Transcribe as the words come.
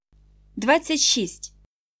26.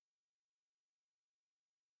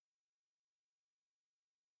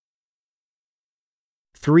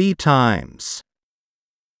 Three times.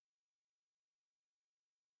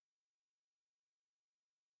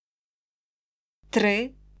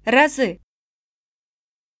 Три рази.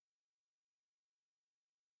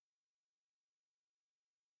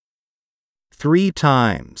 Three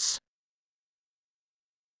times.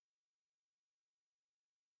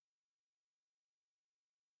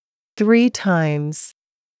 Three times.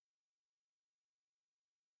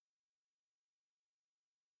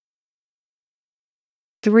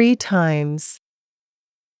 Three times.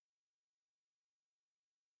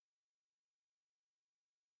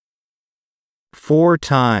 Four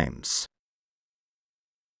times.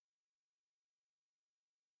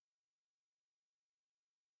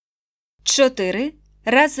 Чотири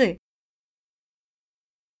рази.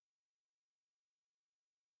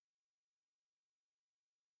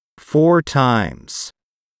 Four times.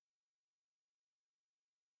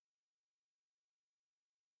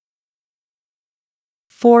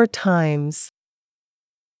 Four times.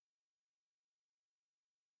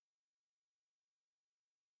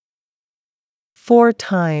 Four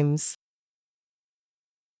times.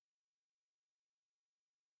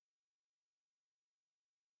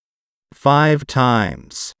 Five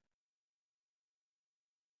times.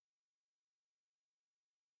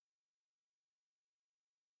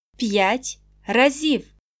 П'ять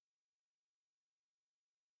разів.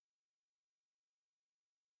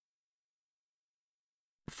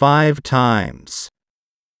 Five times.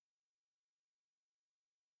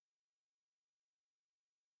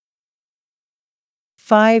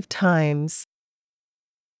 Five times.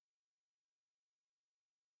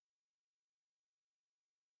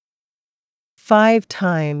 Five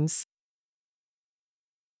times.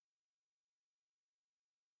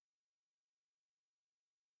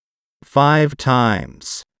 Five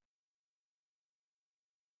times.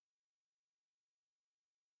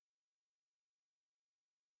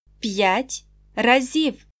 П'ять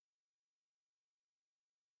разів.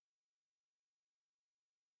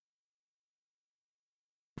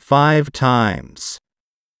 Five times.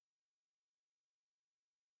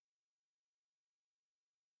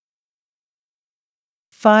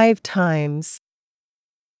 Five times.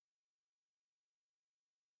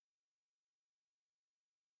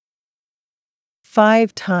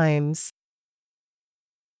 Five times.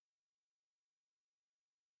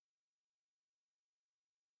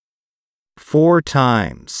 Four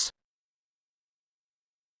times.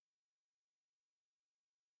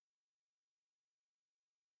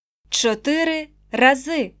 Чотири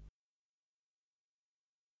рази.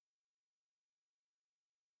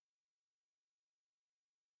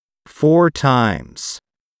 Four times.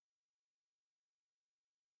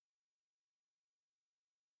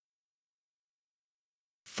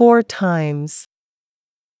 Four times.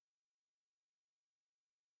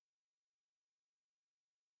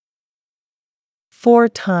 Four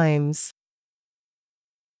times.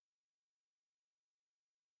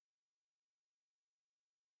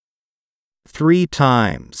 Three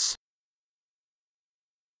times.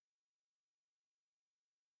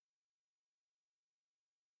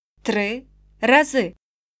 Три рази.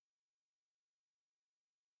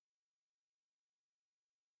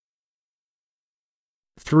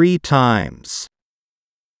 Three times.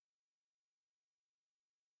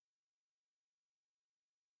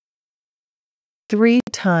 Three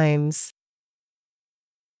times.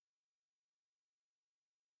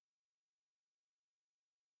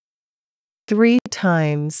 Three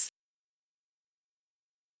times.